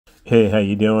Hey, how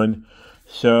you doing?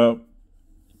 So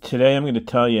today I'm going to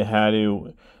tell you how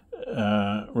to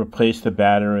replace the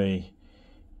battery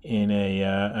in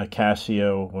a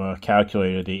Casio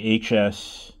calculator, the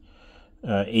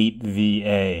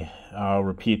HS8VA. I'll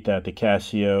repeat that: the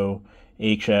Casio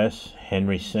HS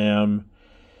Henry Sam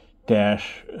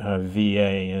dash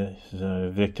VA is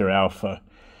Victor Alpha.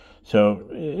 So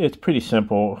it's pretty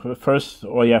simple. First,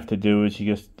 all you have to do is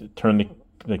you just turn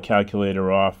the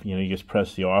calculator off. You just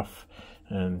press the off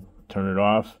and turn it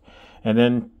off, and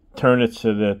then turn it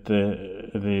so that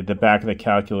the back of the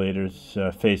calculator is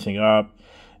facing up,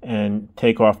 and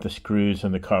take off the screws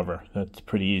and the cover. That's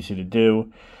pretty easy to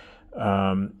do.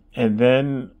 And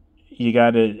then you got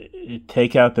to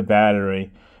take out the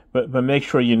battery, but make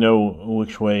sure you know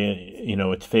which way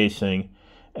it's facing,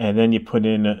 and then you put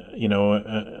in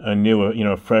a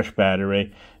new a fresh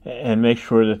battery, and make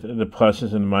sure that the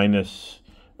pluses and minus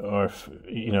are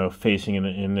facing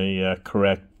in the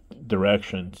correct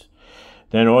directions.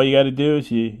 Then all you got to do is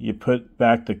you put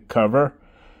back the cover,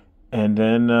 and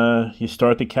then you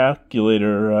start the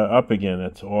calculator up again.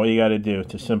 That's all you got to do.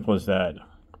 It's as simple as that.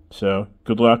 So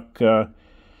good luck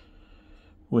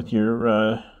with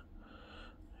your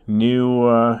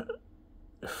new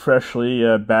freshly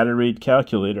batteried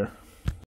calculator.